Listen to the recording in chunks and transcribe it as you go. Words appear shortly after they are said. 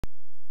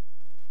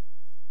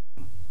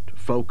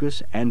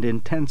focus and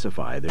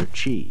intensify their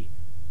qi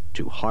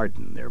to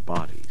harden their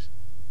bodies.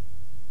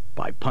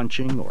 By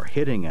punching or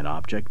hitting an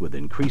object with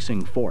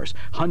increasing force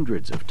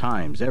hundreds of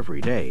times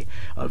every day,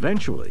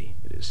 eventually,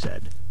 it is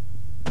said,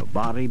 the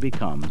body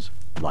becomes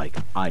like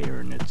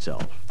iron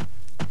itself.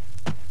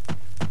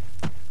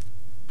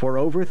 For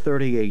over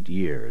 38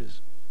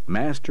 years,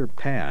 Master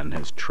Pan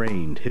has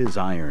trained his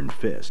iron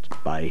fist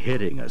by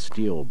hitting a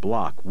steel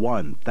block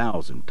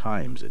 1,000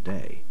 times a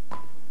day.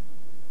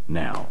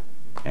 Now,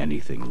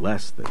 anything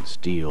less than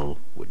steel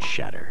would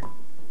shatter.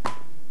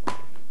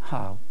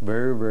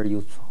 Very, very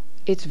useful.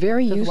 It's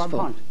very Just useful.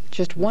 one punch.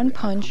 Just one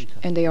punch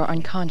and they are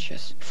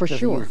unconscious, for Just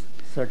sure. use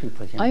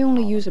 30% I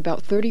only power. use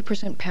about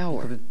 30%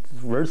 power. It's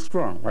very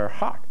strong, very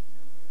hard.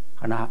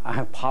 And I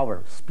have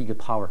power, speed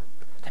power.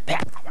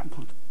 One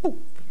punch,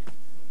 boom.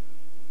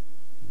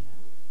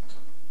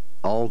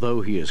 Although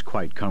he is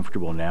quite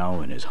comfortable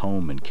now in his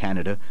home in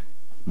Canada,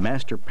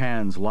 Master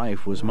Pan's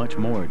life was much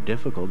more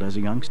difficult as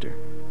a youngster,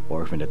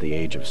 orphaned at the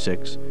age of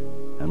 6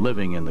 and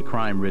living in the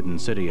crime-ridden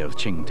city of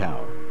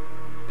Qingdao.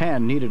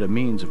 Pan needed a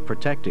means of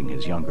protecting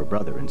his younger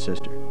brother and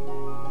sister.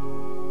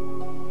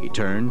 He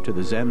turned to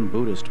the Zen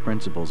Buddhist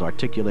principles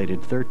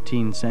articulated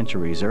 13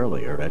 centuries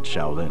earlier at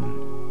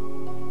Shaolin.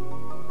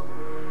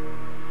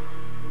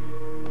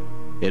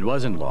 It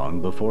wasn't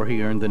long before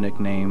he earned the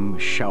nickname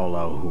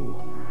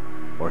Shaolahu,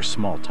 or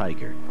Small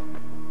Tiger,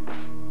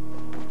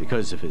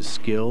 because of his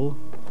skill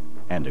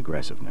and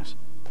aggressiveness.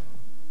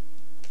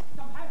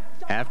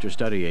 After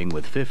studying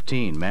with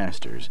 15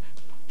 masters,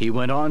 he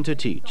went on to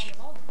teach,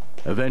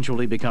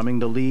 eventually becoming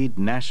the lead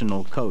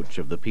national coach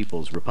of the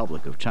People's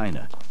Republic of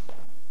China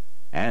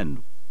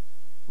and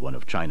one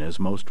of China's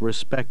most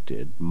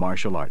respected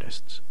martial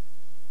artists.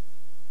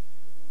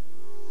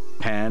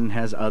 Pan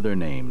has other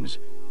names,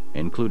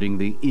 including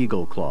the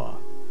Eagle Claw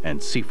and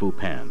Sifu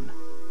Pan.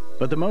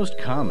 But the most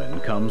common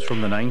comes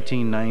from the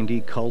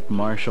 1990 cult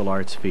martial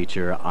arts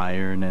feature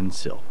Iron and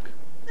Silk.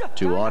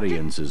 To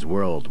audiences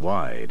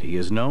worldwide, he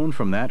is known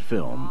from that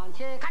film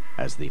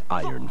as the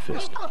Iron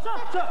Fist.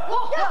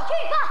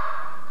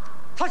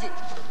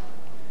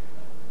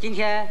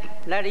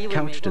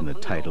 Couched in the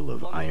title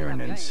of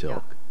Iron and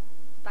Silk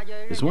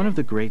is one of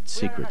the great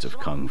secrets of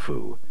Kung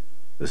Fu,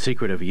 the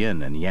secret of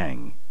yin and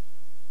yang,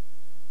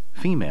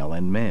 female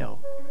and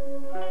male.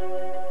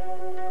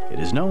 It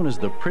is known as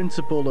the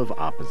principle of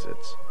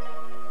opposites.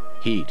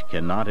 Heat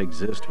cannot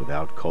exist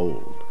without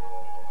cold.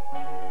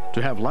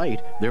 To have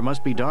light, there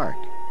must be dark.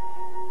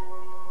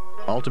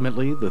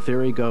 Ultimately, the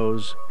theory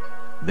goes,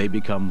 they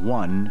become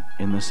one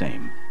in the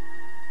same.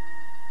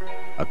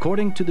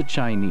 According to the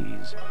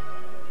Chinese,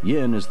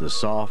 yin is the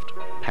soft,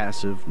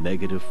 passive,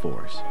 negative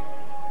force.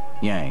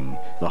 Yang,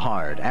 the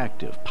hard,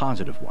 active,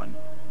 positive one.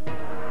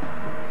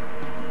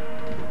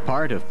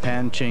 Part of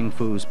Pan Ching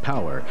Fu's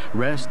power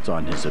rests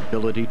on his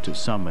ability to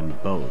summon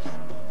both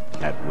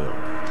at will.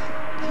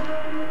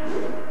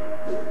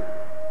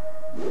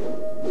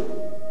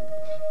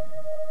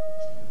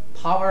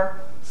 Power,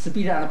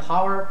 speed and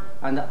power,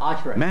 and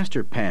accuracy.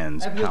 Master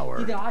Pan's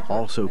power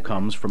also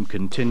comes from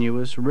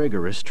continuous,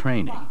 rigorous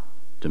training.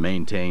 To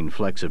maintain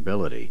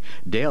flexibility,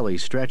 daily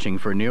stretching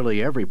for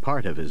nearly every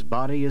part of his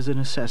body is a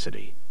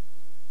necessity.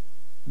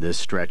 This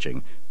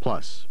stretching,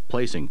 plus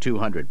placing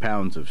 200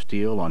 pounds of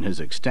steel on his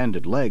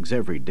extended legs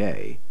every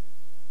day,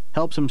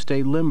 helps him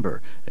stay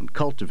limber and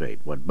cultivate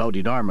what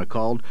Bodhidharma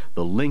called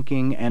the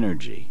linking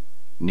energy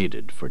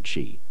needed for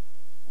qi.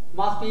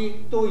 Must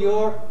be do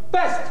your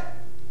best.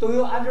 Do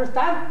you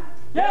understand?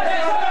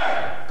 Yes,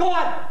 sir! Go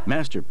on!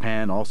 Master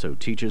Pan also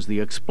teaches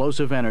the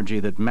explosive energy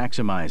that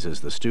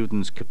maximizes the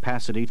student's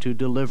capacity to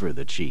deliver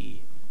the qi.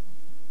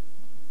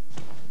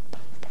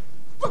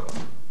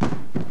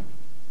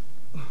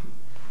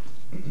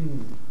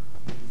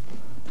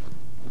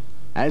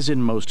 As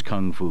in most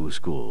Kung Fu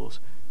schools,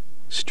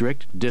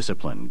 strict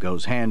discipline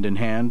goes hand in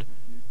hand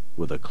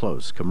with a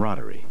close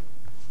camaraderie.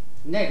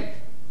 Next,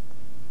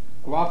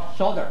 grab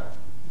shoulder.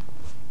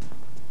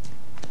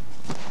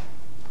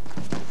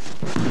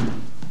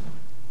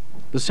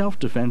 The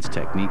self-defense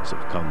techniques of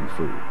Kung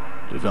Fu,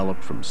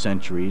 developed from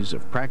centuries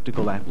of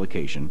practical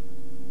application,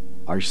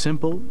 are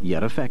simple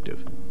yet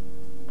effective.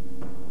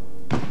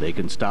 They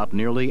can stop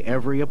nearly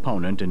every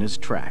opponent in his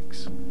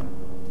tracks.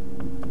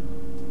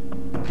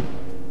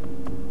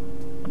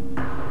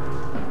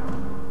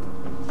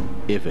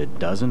 If it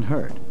doesn't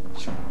hurt,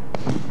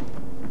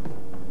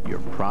 you're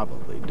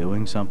probably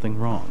doing something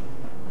wrong.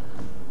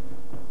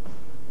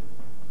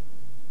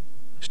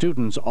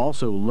 Students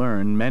also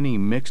learn many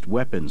mixed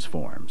weapons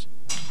forms,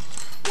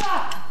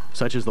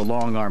 such as the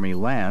long army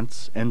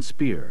lance and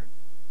spear,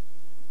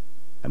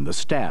 and the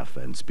staff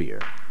and spear.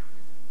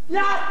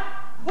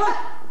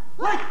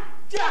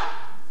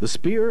 The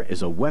spear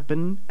is a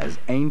weapon as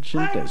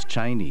ancient as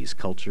Chinese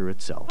culture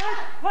itself.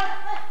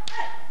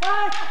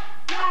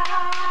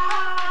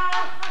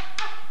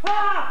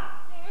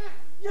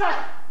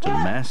 To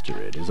master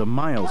it is a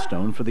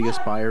milestone for the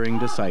aspiring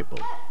disciple.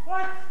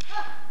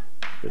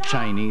 The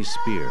Chinese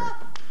spear,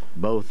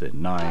 both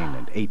in 9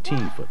 and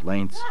 18-foot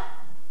lengths,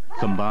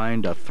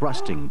 combined a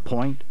thrusting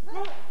point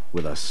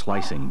with a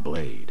slicing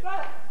blade.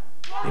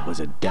 It was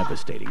a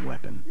devastating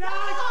weapon.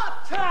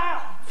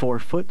 For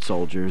foot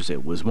soldiers,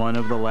 it was one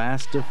of the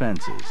last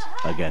defenses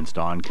against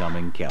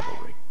oncoming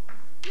cavalry.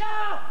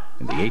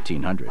 In the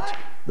 1800s,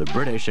 the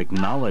British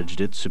acknowledged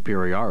its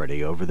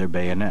superiority over their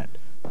bayonet.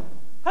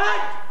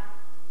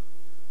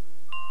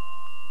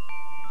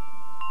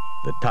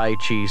 The Tai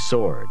Chi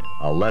sword,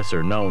 a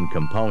lesser-known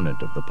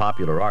component of the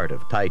popular art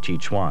of Tai Chi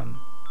Chuan.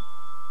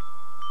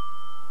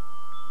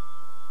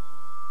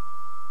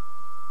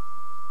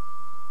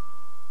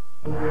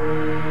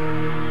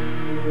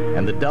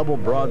 And the double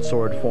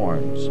broadsword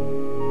forms.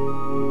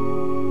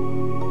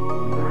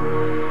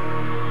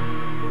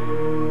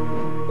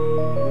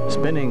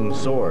 Spinning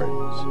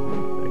swords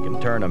that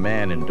can turn a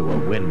man into a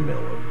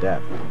windmill of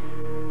death.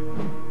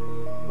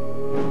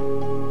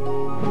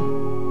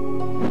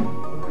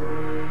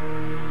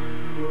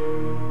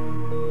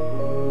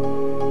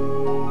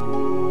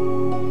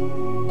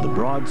 The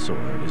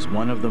broadsword is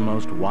one of the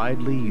most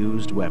widely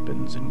used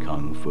weapons in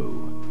Kung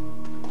Fu.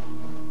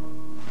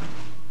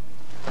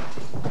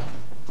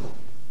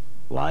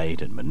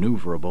 Light and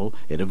maneuverable,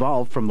 it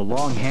evolved from the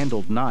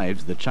long-handled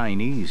knives the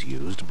Chinese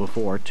used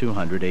before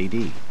 200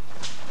 AD.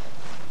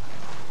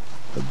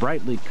 The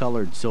brightly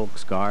colored silk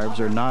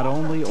scarves are not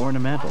only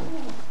ornamental,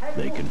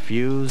 they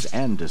confuse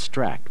and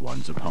distract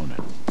one's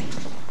opponent.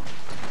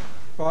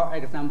 For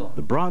example,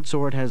 the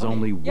broadsword has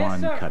only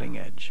one cutting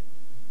edge.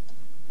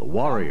 The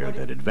warrior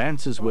that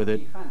advances with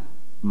it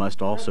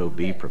must also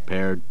be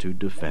prepared to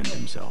defend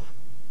himself.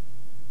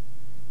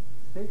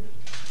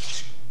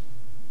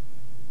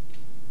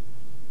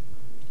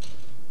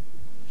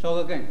 Show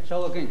again,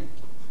 show again.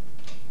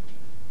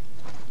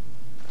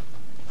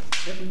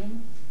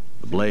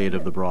 The blade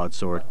of the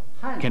broadsword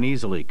can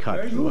easily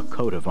cut through a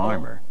coat of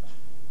armor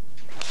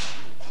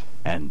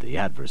and the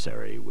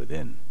adversary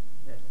within.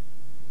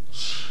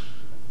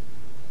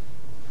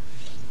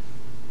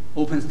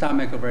 Open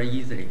stomach very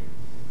easily.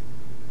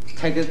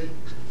 Take it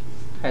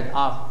head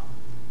off.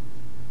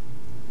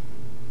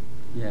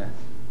 Yeah,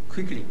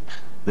 quickly.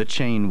 The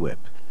chain whip,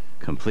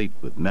 complete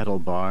with metal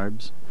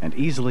barbs and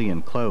easily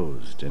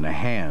enclosed in a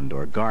hand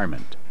or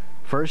garment,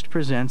 first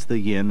presents the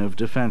yin of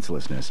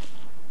defenselessness,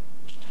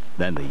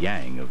 then the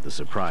yang of the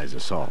surprise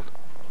assault.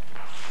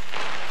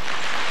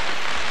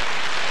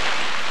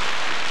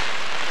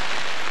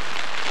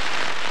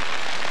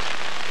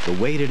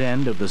 The weighted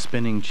end of the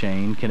spinning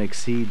chain can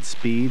exceed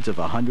speeds of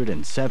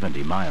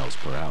 170 miles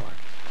per hour.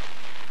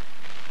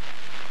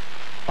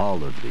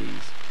 All of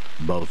these,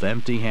 both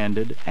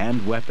empty-handed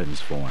and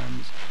weapons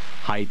forms,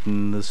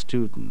 heighten the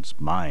student's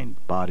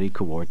mind-body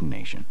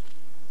coordination.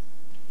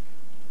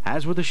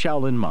 As with the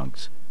Shaolin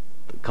monks,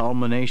 the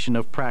culmination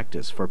of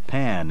practice for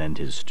Pan and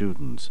his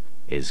students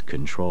is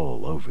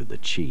control over the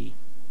Qi.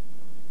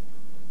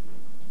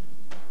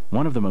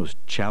 One of the most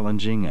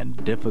challenging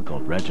and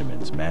difficult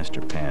regimens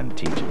Master Pan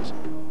teaches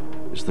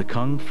is the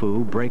Kung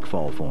Fu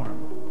breakfall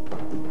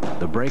form.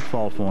 The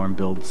breakfall form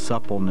builds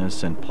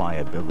suppleness and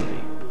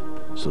pliability,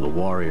 so the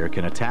warrior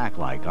can attack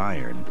like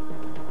iron,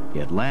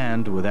 yet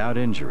land without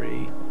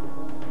injury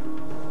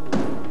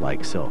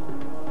like silk.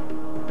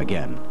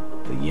 Again,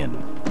 the yin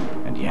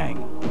and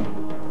yang.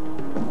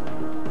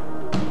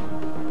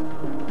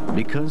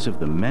 Because of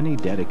the many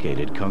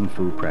dedicated Kung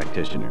Fu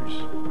practitioners,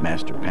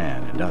 Master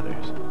Pan and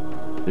others,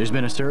 there's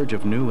been a surge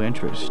of new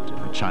interest in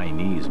the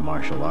Chinese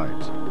martial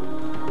arts.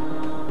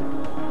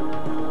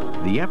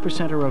 The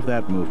epicenter of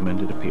that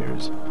movement, it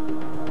appears,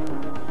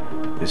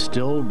 is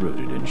still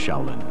rooted in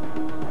Shaolin.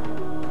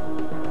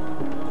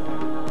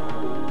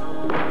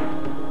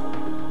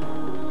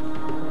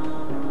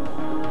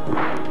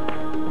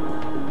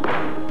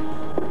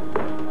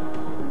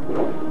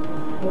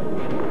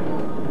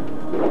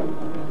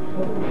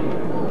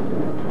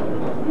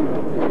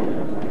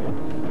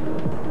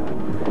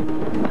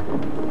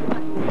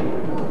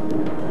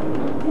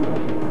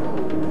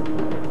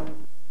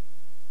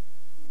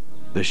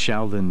 The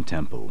Shaolin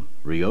Temple,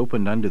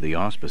 reopened under the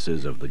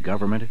auspices of the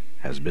government,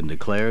 has been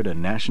declared a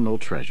national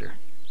treasure.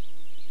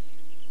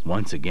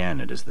 Once again,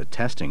 it is the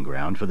testing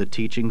ground for the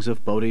teachings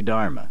of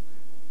Bodhidharma,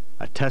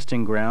 a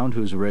testing ground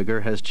whose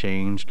rigor has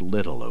changed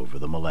little over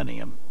the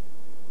millennium.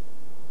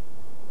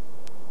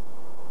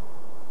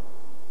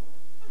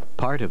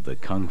 Part of the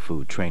Kung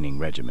Fu training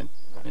regimen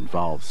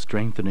involves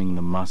strengthening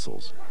the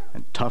muscles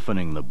and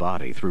toughening the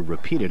body through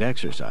repeated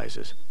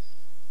exercises.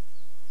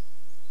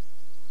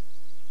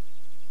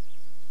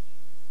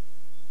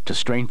 To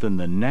strengthen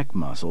the neck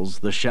muscles,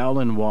 the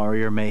Shaolin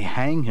warrior may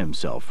hang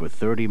himself for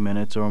 30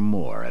 minutes or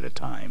more at a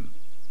time.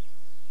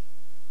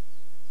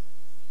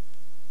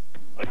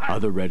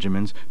 Other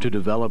regimens to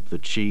develop the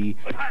Qi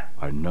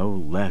are no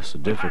less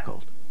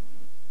difficult.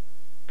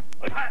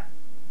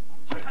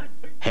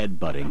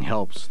 Headbutting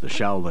helps the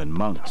Shaolin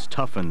monks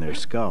toughen their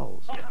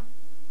skulls.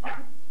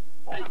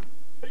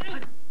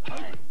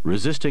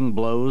 Resisting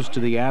blows to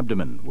the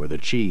abdomen, where the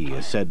Qi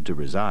is said to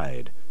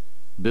reside,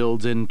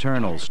 builds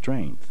internal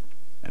strength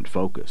and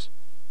focus.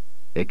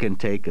 It can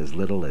take as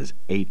little as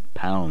 8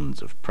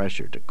 pounds of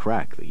pressure to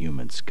crack the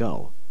human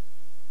skull.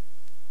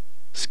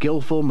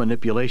 Skillful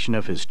manipulation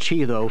of his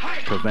chi, though,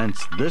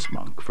 prevents this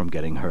monk from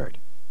getting hurt.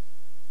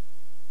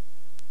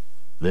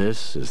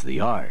 This is the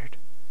art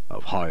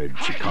of hard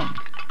Qigong.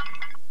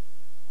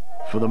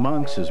 For the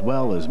monks, as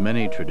well as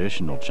many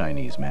traditional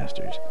Chinese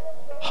masters,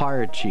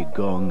 hard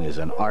Qigong is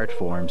an art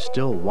form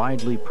still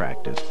widely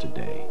practiced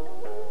today.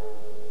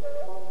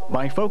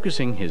 By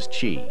focusing his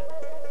qi,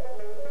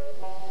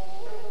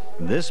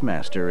 this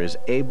master is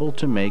able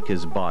to make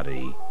his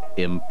body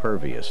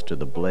impervious to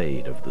the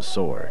blade of the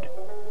sword,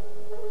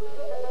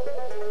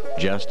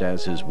 just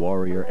as his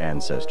warrior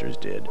ancestors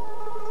did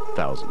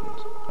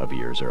thousands of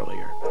years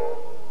earlier.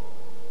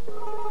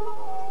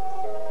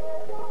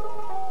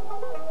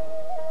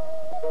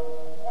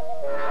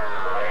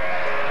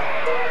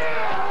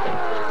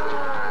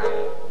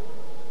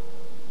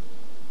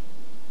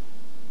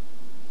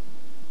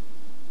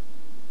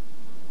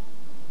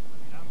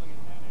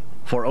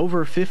 For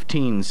over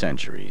 15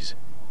 centuries,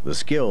 the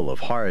skill of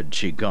hard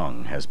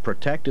Qigong has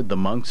protected the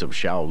monks of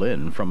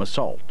Shaolin from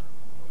assault.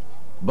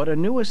 But a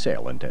new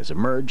assailant has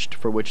emerged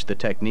for which the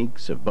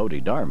techniques of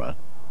Bodhidharma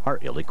are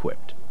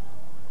ill-equipped: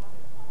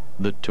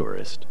 the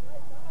tourist.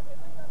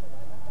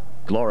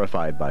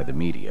 Glorified by the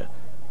media,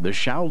 the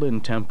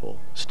Shaolin Temple,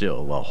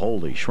 still a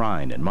holy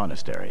shrine and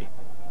monastery,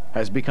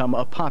 has become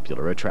a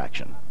popular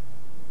attraction.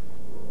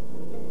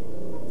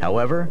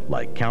 However,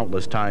 like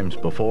countless times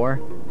before,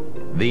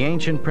 the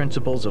ancient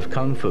principles of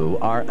Kung Fu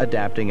are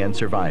adapting and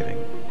surviving,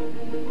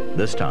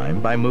 this time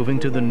by moving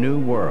to the New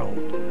World,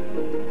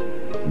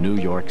 New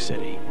York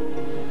City.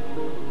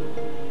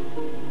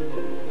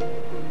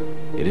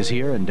 It is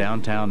here in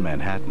downtown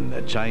Manhattan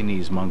that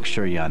Chinese monk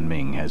Shi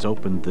Yanming has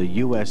opened the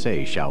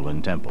USA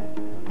Shaolin Temple.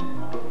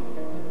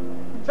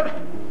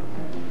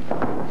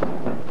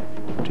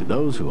 To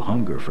those who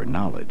hunger for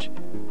knowledge,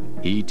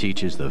 he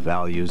teaches the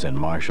values and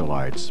martial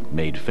arts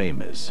made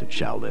famous at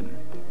Shaolin.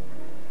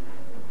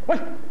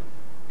 1,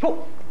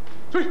 2,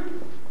 3,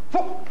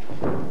 4,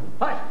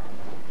 5,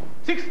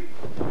 6,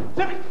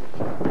 7,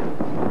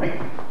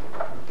 8,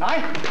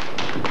 9,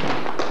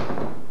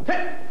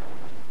 10,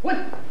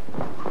 1,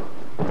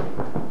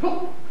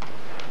 2,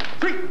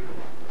 3.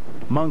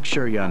 Monk Shi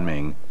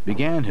Yanming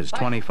began his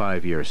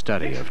 25-year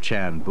study of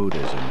Chan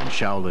Buddhism and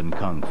Shaolin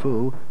Kung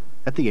Fu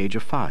at the age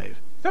of 5.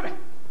 7.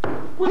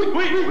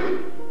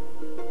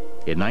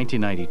 In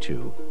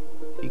 1992,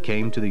 he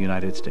came to the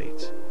United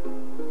States.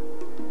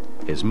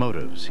 His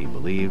motives, he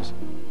believes,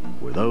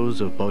 were those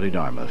of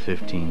Bodhidharma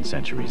 15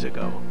 centuries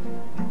ago.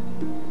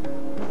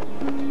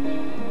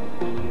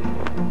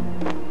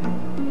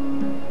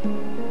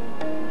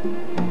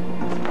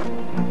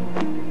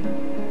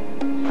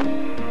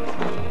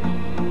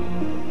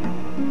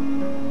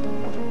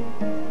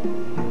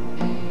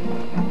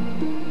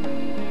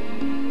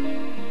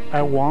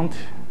 I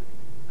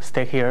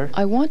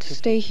want to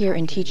stay here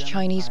and teach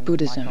Chinese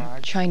Buddhism,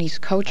 Chinese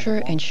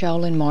culture, and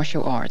Shaolin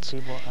martial arts,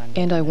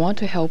 and I want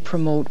to help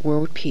promote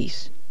world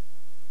peace.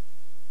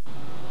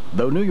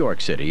 Though New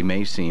York City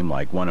may seem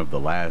like one of the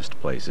last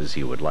places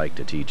he would like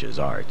to teach his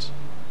arts,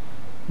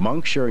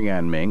 monk Shi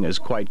Yanming is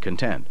quite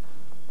content.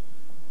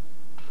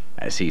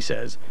 As he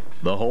says,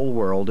 the whole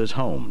world is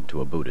home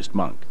to a Buddhist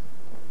monk.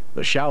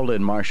 The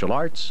Shaolin martial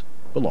arts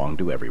belong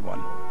to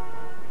everyone.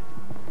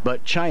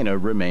 But China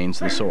remains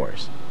the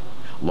source.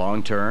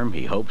 Long-term,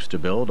 he hopes to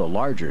build a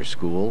larger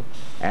school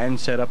and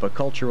set up a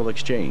cultural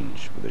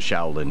exchange with the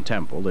Shaolin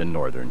Temple in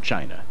northern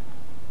China.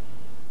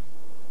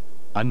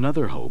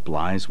 Another hope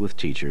lies with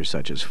teachers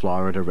such as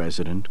Florida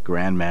resident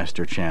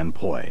Grandmaster Chan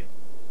Poi,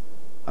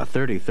 a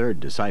 33rd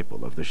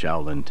disciple of the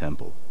Shaolin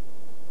Temple,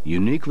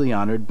 uniquely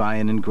honored by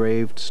an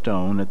engraved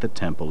stone at the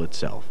temple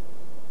itself.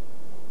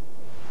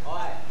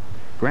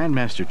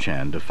 Grandmaster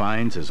Chan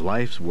defines his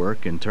life's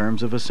work in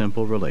terms of a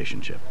simple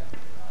relationship: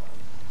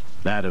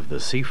 that of the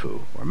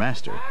Sifu, or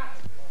master,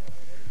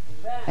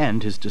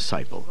 and his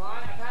disciple.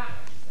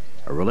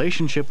 A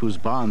relationship whose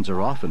bonds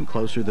are often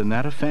closer than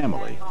that of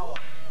family,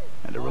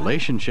 and a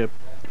relationship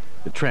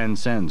that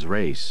transcends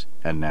race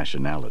and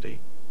nationality.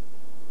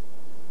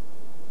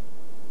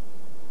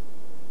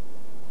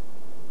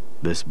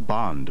 This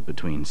bond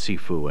between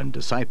Sifu and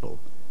disciple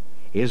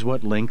is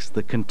what links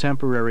the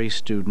contemporary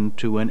student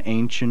to an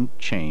ancient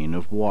chain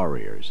of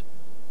warriors,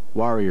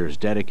 warriors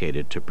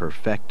dedicated to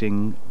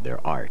perfecting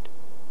their art.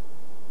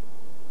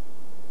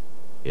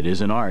 It is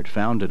an art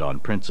founded on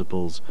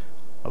principles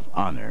of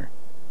honor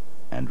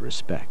and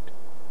respect.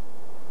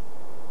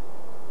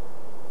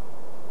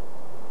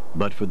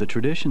 But for the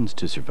traditions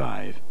to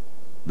survive,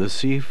 the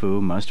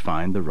Sifu must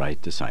find the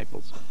right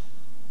disciples.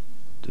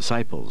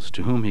 Disciples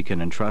to whom he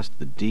can entrust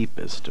the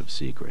deepest of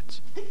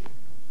secrets.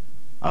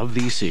 Of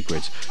these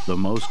secrets, the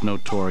most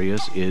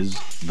notorious is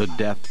the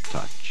death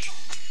touch,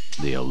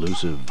 the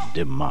elusive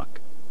dim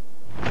mak.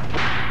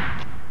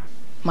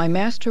 My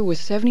master was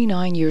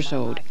 79 years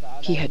old.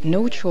 He had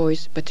no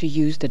choice but to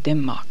use the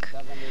dim mak.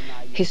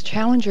 His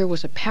challenger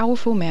was a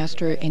powerful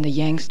master in the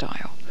Yang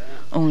style,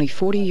 only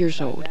 40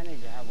 years old.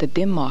 The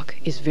dim mak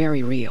is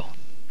very real.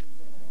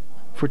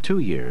 For 2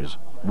 years,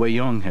 Wei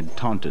Yong had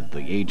taunted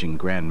the aging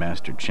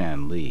Grandmaster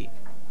Chan Li.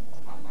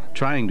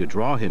 trying to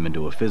draw him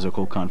into a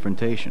physical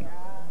confrontation.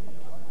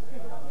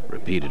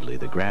 Repeatedly,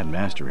 the Grand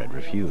Master had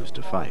refused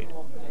to fight.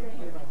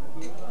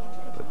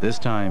 But this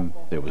time,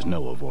 there was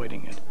no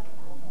avoiding it.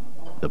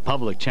 The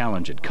public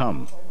challenge had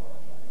come,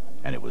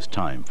 and it was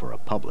time for a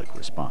public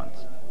response.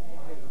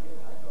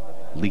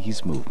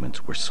 Li's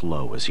movements were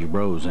slow as he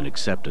rose in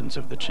acceptance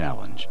of the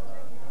challenge.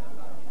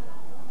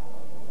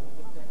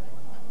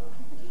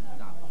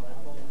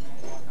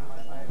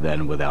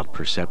 Then, without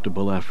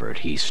perceptible effort,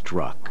 he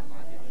struck.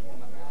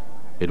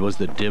 It was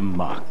the dim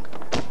mak,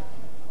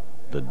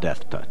 the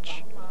death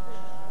touch.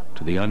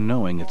 To the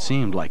unknowing, it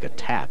seemed like a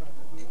tap.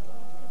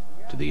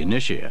 To the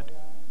initiate,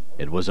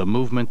 it was a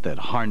movement that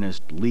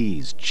harnessed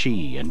Li's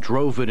chi and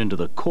drove it into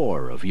the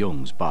core of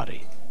Jung's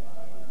body.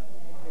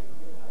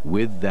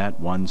 With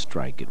that one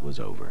strike, it was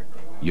over.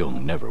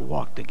 Jung never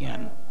walked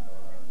again.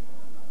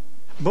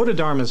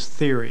 Bodhidharma's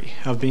theory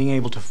of being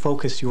able to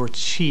focus your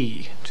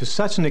chi to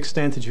such an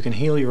extent that you can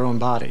heal your own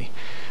body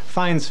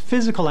finds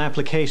physical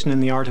application in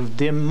the art of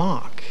dim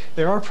mak.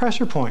 There are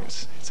pressure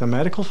points, it's a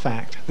medical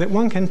fact, that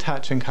one can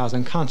touch and cause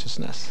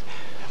unconsciousness.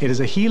 It is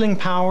a healing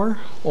power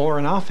or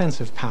an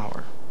offensive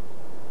power.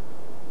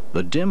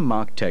 The dim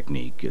mak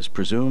technique is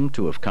presumed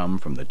to have come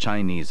from the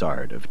Chinese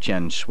art of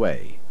qian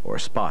shui, or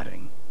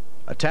spotting,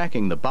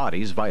 attacking the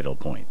body's vital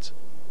points.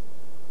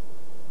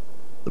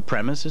 The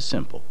premise is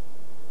simple.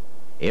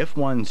 If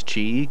one's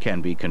qi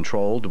can be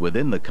controlled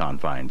within the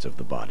confines of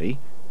the body,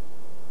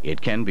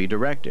 it can be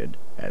directed,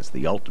 as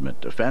the ultimate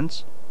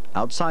defense,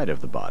 outside of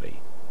the body,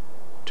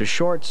 to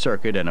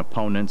short-circuit an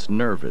opponent's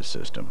nervous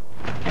system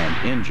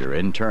and injure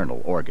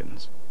internal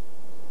organs.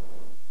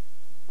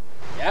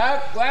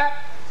 Jab, grab,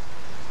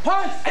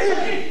 punch!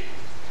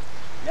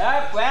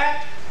 Jab,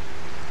 grab,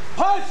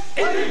 punch!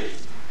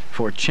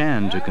 For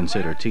Chan to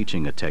consider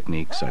teaching a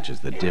technique such as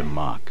the dim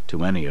mak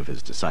to any of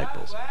his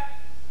disciples,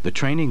 the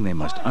training they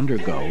must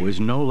undergo is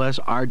no less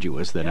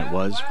arduous than it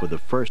was for the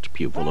first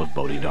pupil of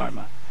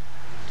Bodhidharma.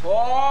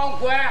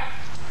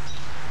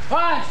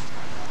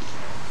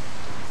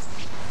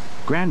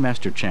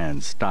 Grandmaster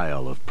Chan's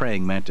style of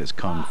praying mantis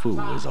kung fu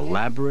is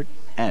elaborate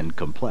and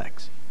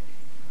complex.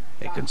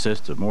 It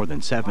consists of more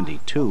than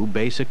 72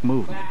 basic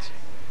movements,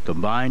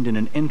 combined in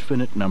an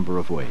infinite number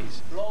of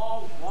ways.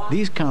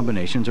 These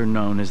combinations are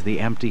known as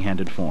the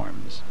empty-handed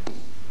forms.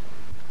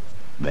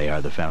 They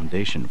are the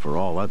foundation for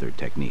all other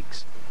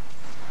techniques.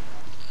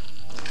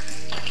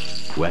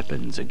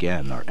 Weapons,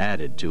 again, are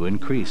added to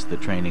increase the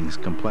training's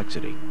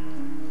complexity.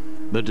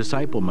 The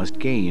disciple must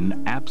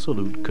gain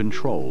absolute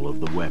control of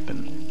the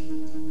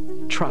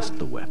weapon, trust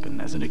the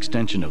weapon as an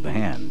extension of the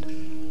hand,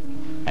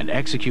 and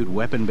execute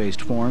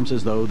weapon-based forms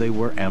as though they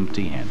were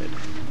empty-handed.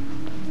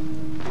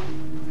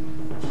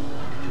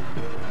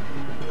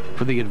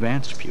 For the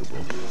advanced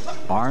pupil,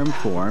 arm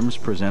forms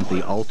present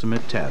the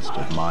ultimate test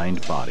of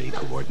mind-body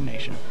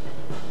coordination.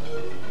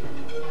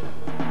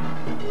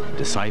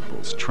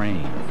 Disciples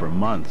train for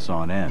months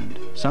on end,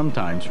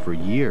 sometimes for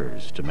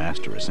years, to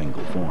master a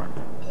single form.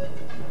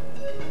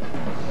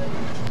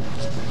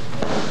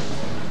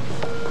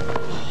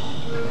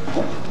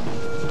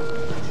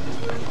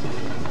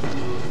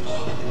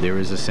 There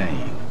is a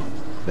saying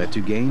that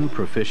to gain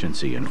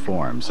proficiency in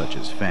forms such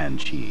as Fan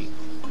Chi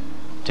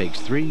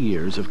takes 3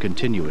 years of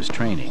continuous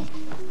training.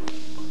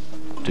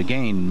 To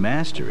gain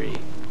mastery,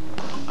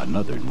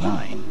 another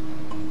 9.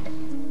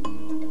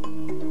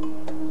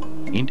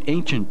 In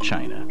ancient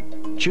China,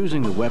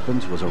 choosing the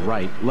weapons was a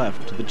right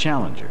left to the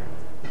challenger.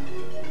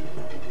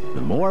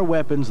 The more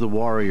weapons the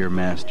warrior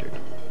mastered,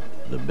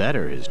 the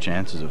better his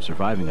chances of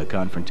surviving a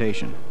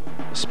confrontation,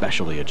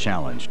 especially a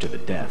challenge to the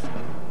death.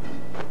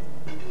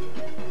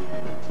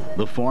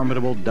 The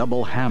formidable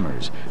double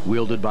hammers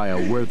wielded by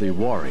a worthy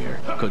warrior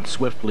could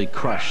swiftly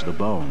crush the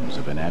bones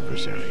of an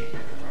adversary.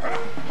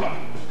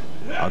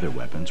 Other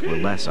weapons were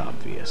less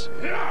obvious.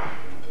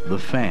 The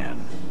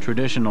fan,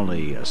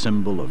 traditionally a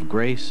symbol of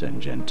grace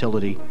and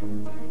gentility,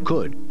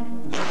 could,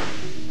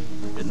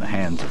 in the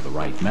hands of the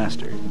right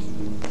master,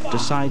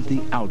 decide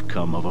the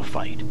outcome of a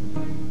fight.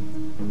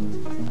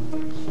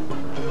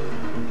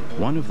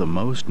 One of the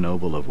most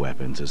noble of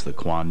weapons is the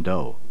Quan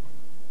Do.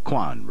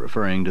 Quan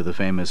referring to the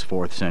famous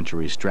 4th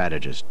century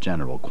strategist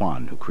General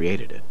Quan who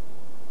created it,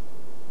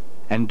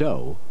 and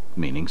Do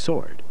meaning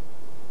sword.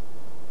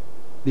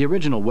 The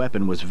original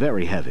weapon was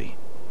very heavy,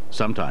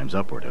 sometimes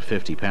upward of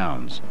 50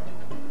 pounds,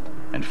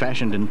 and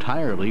fashioned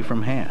entirely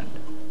from hand.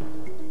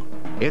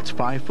 Its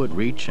 5-foot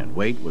reach and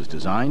weight was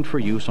designed for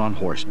use on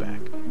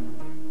horseback,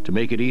 to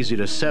make it easy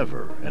to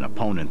sever an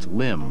opponent's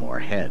limb or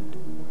head.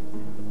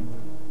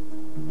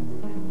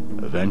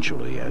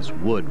 Eventually, as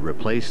wood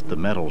replaced the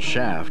metal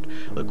shaft,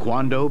 the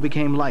Quan Do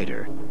became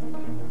lighter,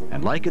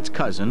 and like its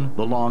cousin,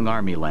 the Long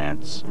Army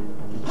Lance,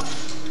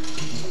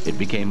 it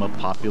became a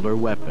popular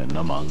weapon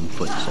among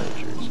foot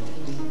soldiers.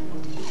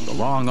 The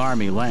Long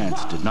Army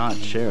Lance did not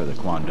share the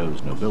Quan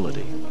Do's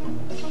nobility.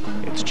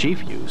 Its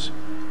chief use,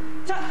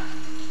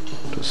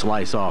 to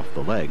slice off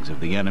the legs of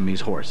the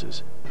enemy's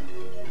horses.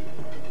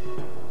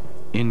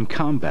 In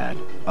combat,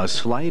 a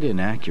slight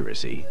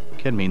inaccuracy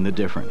can mean the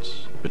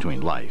difference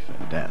between life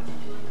and death.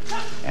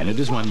 And it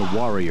is when the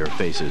warrior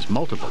faces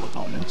multiple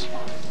opponents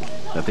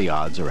that the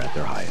odds are at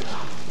their highest.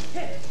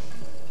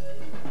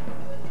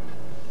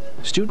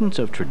 Students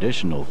of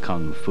traditional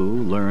Kung Fu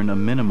learn a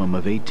minimum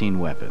of 18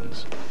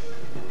 weapons.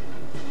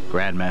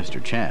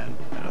 Grandmaster Chan,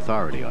 an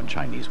authority on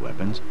Chinese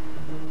weapons,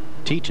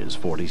 teaches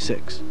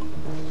 46.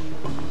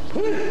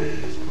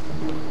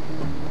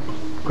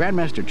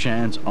 Grandmaster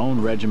Chan's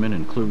own regimen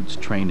includes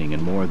training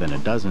in more than a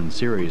dozen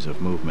series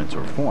of movements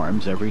or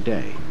forms every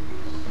day.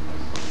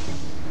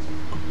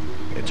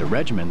 It's a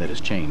regimen that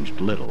has changed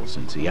little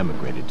since he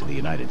emigrated to the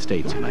United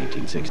States in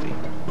 1960.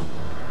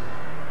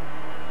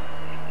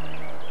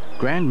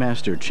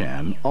 Grandmaster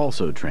Chan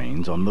also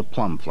trains on the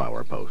plum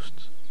flower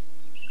posts.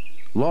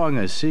 Long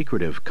a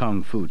secretive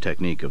Kung Fu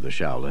technique of the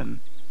Shaolin,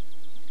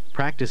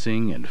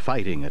 practicing and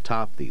fighting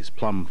atop these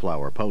plum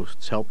flower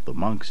posts helped the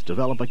monks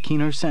develop a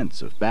keener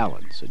sense of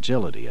balance,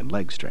 agility, and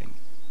leg strength.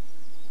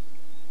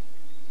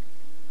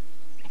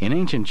 In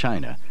ancient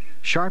China,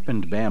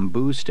 sharpened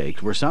bamboo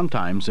stakes were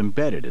sometimes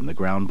embedded in the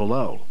ground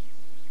below.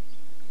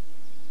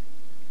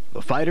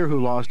 The fighter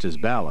who lost his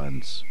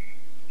balance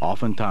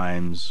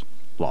oftentimes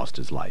lost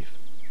his life.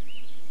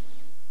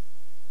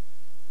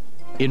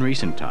 In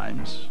recent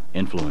times,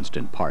 influenced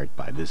in part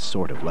by this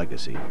sort of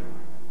legacy,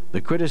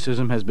 the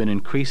criticism has been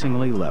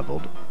increasingly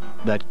leveled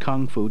that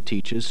Kung Fu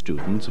teaches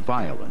students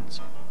violence,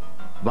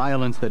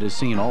 violence that is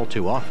seen all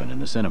too often in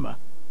the cinema.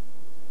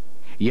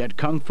 Yet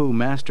Kung Fu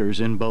masters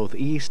in both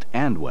East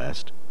and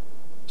West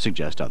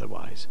suggest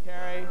otherwise.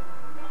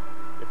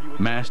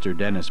 Master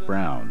Dennis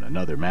Brown,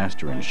 another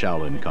master in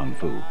Shaolin Kung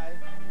Fu,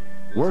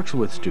 works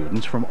with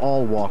students from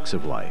all walks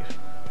of life,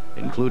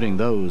 including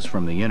those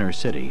from the inner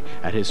city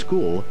at his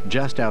school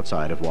just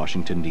outside of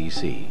Washington,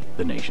 D.C.,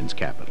 the nation's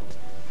capital.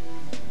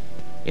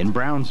 In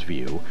Brown's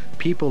view,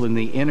 people in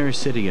the inner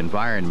city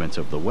environments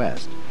of the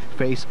West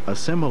face a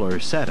similar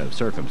set of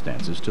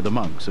circumstances to the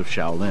monks of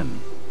Shaolin.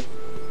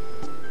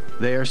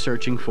 They are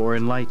searching for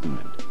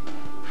enlightenment,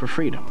 for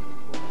freedom,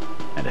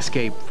 and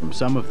escape from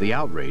some of the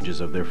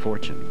outrages of their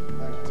fortune.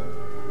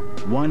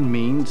 One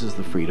means is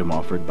the freedom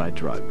offered by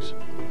drugs.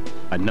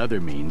 Another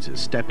means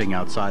is stepping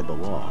outside the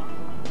law,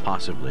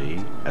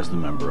 possibly as the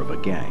member of a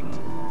gang.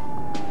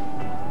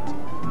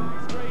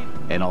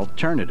 An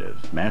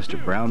alternative, Master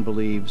Brown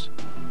believes,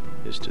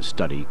 is to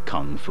study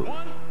Kung Fu.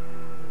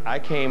 I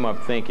came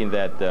up thinking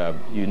that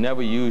you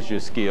never use your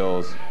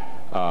skills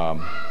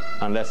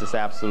unless it's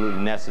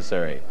absolutely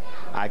necessary.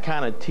 I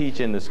kind of teach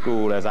in the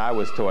school, as I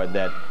was taught,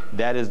 that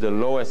that is the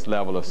lowest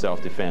level of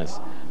self-defense.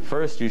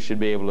 First, you should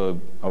be able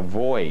to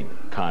avoid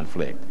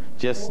conflict,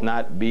 just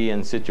not be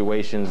in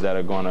situations that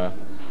are going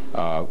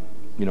to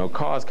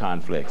cause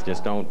conflicts.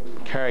 Just don't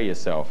carry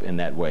yourself in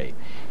that way.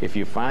 If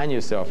you find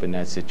yourself in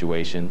that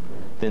situation,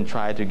 then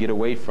try to get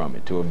away from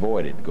it, to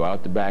avoid it. Go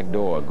out the back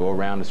door, go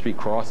around the street,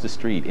 cross the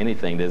street,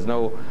 anything. There's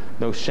no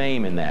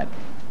shame in that.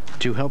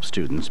 To help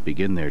students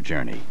begin their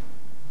journey,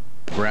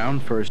 Brown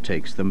first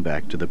takes them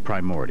back to the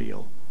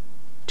primordial,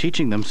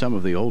 teaching them some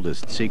of the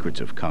oldest secrets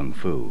of Kung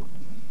Fu,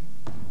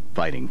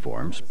 fighting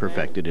forms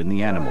perfected in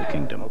the animal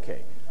kingdom.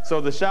 Okay,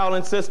 so the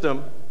Shaolin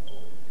system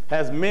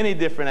has many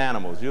different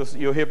animals.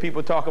 You'll hear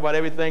people talk about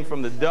everything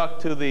from the duck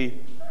to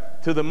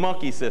the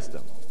monkey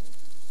system.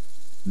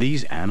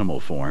 These animal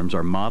forms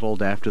are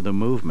modeled after the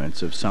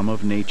movements of some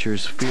of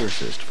nature's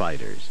fiercest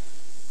fighters.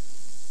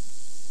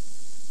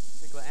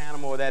 Particular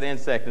animal or that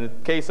insect. In the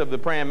case of the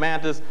praying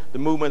mantis, the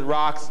movement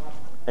rocks,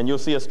 and you'll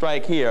see a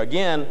strike here.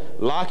 Again,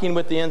 locking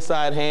with the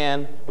inside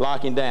hand,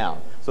 locking down.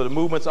 So the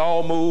movements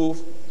all move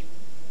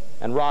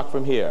and rock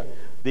from here.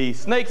 The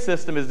snake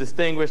system is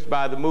distinguished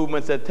by the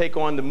movements that take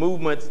on the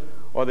movements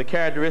or the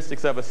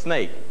characteristics of a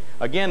snake.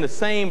 Again, the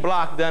same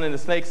block done in the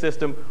snake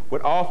system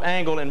would off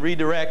angle and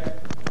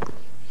redirect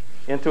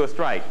into a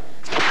strike.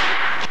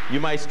 You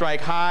might strike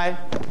high,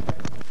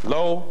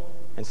 low,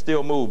 and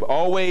still move.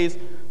 Always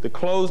the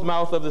closed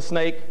mouth of the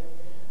snake.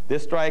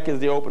 This strike is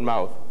the open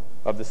mouth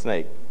of the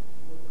snake.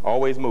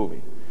 Always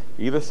moving.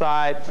 Either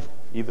side,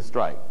 either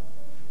strike.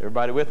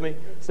 Everybody with me?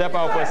 Step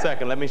out for a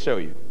second. Let me show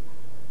you.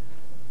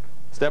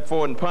 Step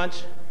forward and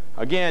punch.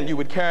 Again, you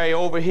would carry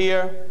over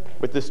here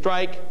with the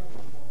strike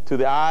to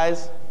the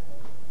eyes,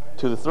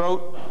 to the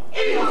throat.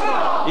 Eagle's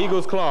claw.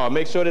 Eagle's claw.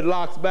 Make sure that it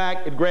locks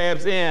back, it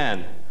grabs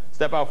in.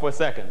 Step out for a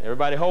second.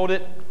 Everybody hold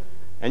it,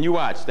 and you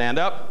watch. Stand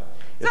up.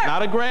 It's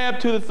not a grab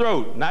to the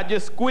throat, not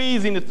just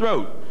squeezing the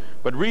throat,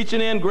 but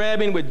reaching in,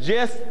 grabbing with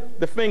just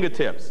the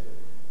fingertips,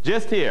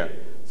 just here,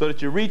 so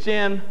that you reach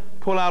in,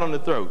 pull out on the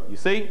throat. You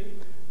see?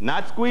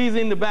 Not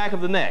squeezing the back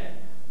of the neck,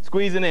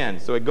 squeezing in.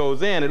 So it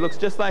goes in. It looks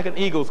just like an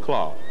eagle's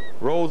claw.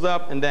 Rolls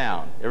up and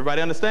down.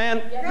 Everybody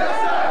understand? Yes,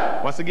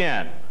 sir. Once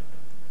again.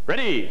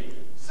 Ready?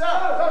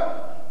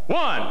 Sir.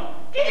 1.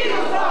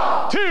 Eagle's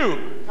claw.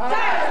 2.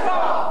 Tiger's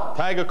claw.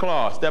 Tiger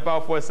claw. Step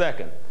out for a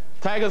second.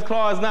 Tiger's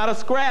claw is not a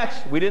scratch.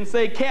 We didn't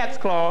say cat's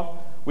claw.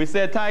 We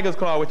said tiger's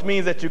claw, which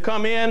means that you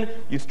come in,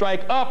 you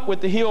strike up with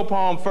the heel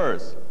palm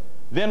first,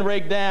 then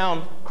rake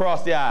down,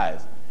 cross the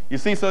eyes. You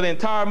see, so the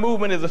entire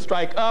movement is a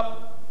strike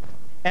up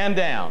and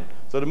down.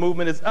 So the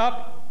movement is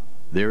up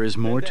There is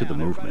more to the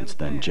movements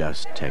than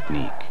just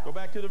technique. Go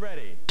back to the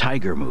ready.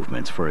 Tiger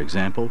movements, for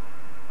example,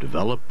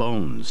 develop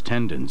bones,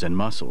 tendons, and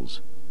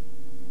muscles.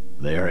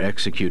 They are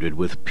executed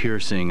with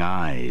piercing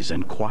eyes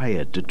and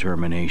quiet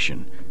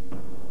determination.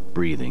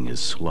 Breathing is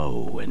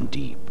slow and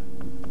deep.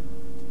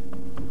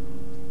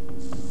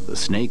 The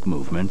snake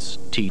movements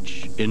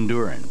teach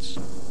endurance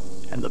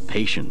and the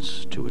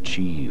patience to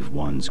achieve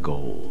one's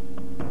goal.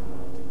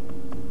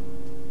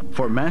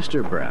 For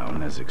Master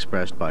Brown, as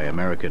expressed by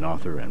American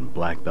author and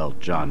black belt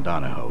John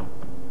Donahoe,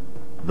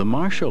 the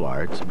martial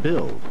arts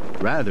build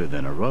rather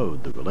than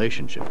erode the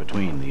relationship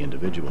between the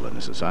individual and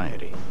the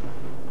society.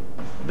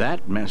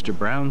 That, Master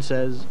Brown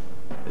says,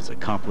 is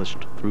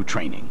accomplished through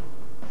training.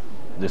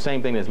 The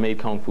same thing that's made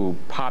Kung Fu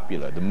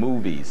popular, the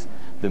movies,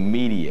 the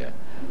media,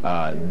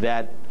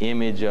 that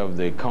image of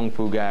the Kung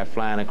Fu guy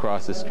flying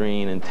across the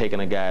screen and taking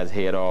a guy's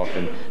head off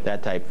and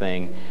that type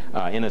thing.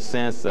 In a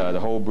sense, the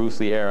whole Bruce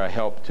Lee era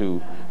helped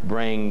to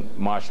bring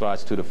martial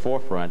arts to the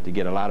forefront, to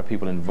get a lot of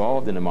people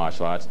involved in the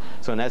martial arts.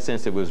 So in that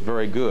sense, it was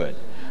very good.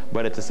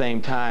 But at the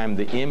same time,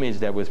 the image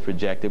that was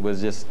projected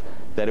was just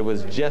that it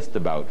was just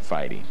about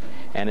fighting.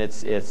 And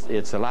it's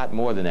a lot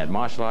more than that.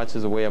 Martial arts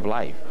is a way of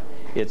life.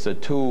 It's a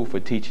tool for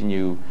teaching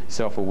you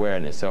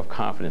self-awareness,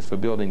 self-confidence, for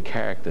building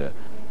character.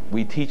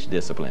 We teach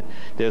discipline.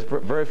 There's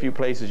very few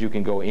places you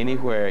can go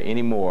anywhere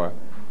anymore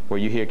where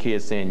you hear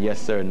kids saying,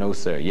 yes, sir, no,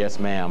 sir, yes,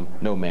 ma'am,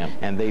 no, ma'am.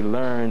 And they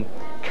learn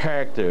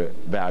character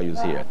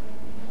values here.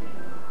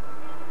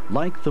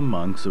 Like the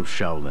monks of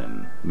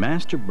Shaolin,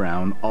 Master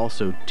Brown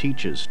also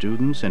teaches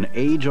students an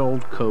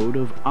age-old code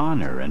of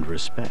honor and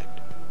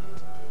respect.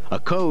 A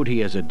code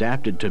he has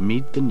adapted to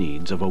meet the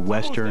needs of a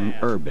Western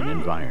urban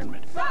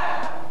environment.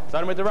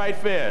 Start him with the right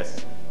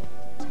fist.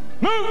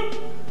 Move!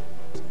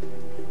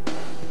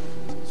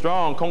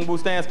 Strong Kung Fu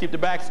stance, keep the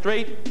back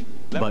straight.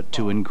 But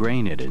to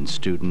ingrain it in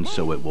students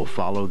so it will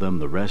follow them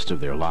the rest of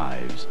their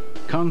lives,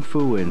 Kung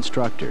Fu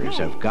instructors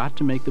have got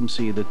to make them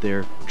see that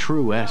their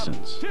true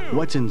essence,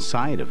 what's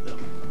inside of them,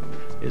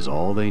 is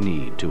all they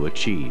need to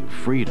achieve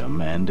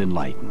freedom and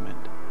enlightenment.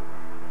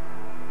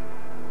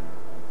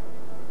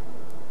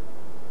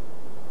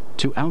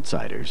 To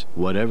outsiders,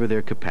 whatever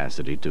their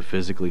capacity to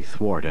physically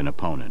thwart an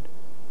opponent,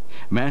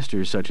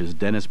 masters such as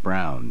Dennis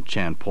Brown,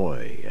 Chan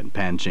Poi, and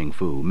Pan Ching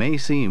Fu may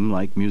seem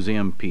like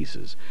museum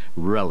pieces,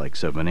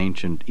 relics of an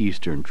ancient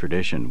Eastern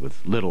tradition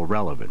with little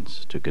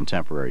relevance to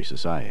contemporary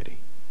society.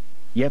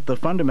 Yet the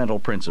fundamental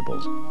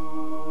principles,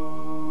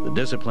 the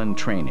disciplined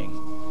training,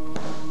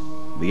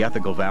 the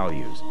ethical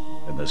values,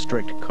 and the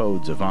strict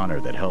codes of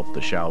honor that help the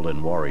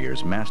Shaolin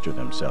warriors master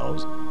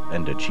themselves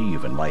and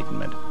achieve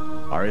enlightenment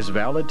are as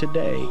valid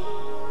today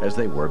as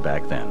they were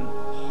back then.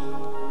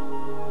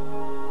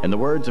 In the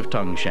words of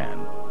Tung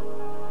Shan,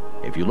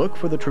 if you look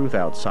for the truth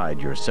outside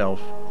yourself,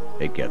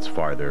 it gets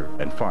farther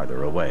and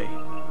farther away.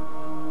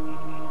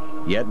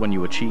 Yet when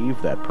you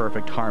achieve that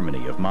perfect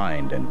harmony of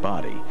mind and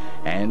body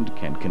and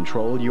can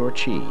control your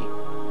chi,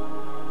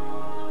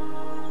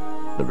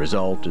 the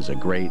result is a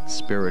great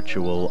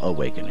spiritual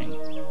awakening,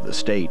 the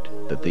state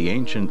that the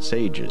ancient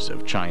sages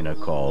of China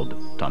called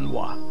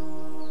Tanhua.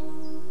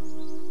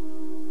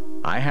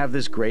 I have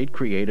this great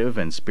creative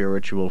and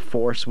spiritual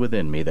force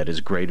within me that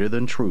is greater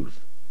than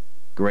truth,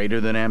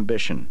 greater than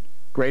ambition,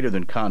 greater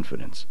than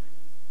confidence,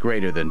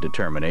 greater than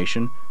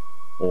determination,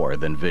 or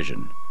than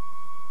vision.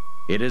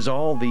 It is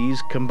all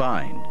these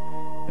combined,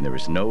 and there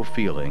is no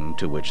feeling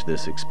to which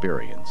this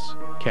experience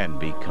can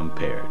be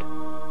compared.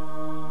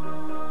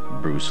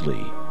 Bruce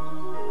Lee.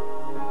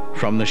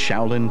 From the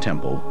Shaolin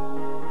Temple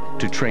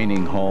to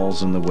training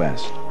halls in the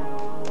West,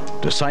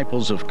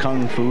 disciples of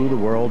Kung Fu the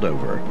world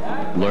over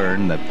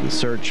learn that the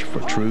search for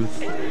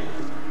truth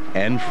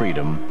and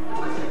freedom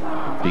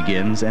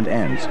begins and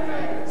ends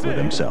with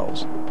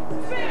themselves.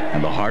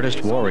 And the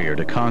hardest warrior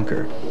to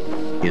conquer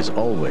is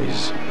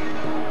always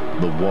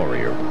the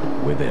warrior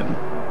within.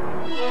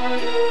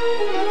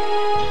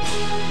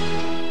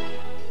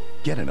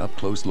 Get an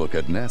up-close look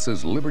at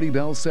NASA's Liberty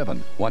Bell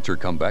 7. Watch her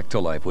come back to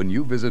life when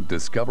you visit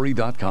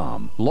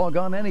Discovery.com. Log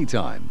on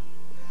anytime.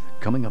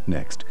 Coming up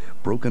next,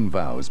 broken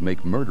vows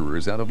make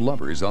murderers out of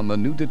lovers on The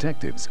New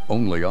Detectives,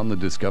 only on the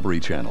Discovery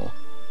Channel.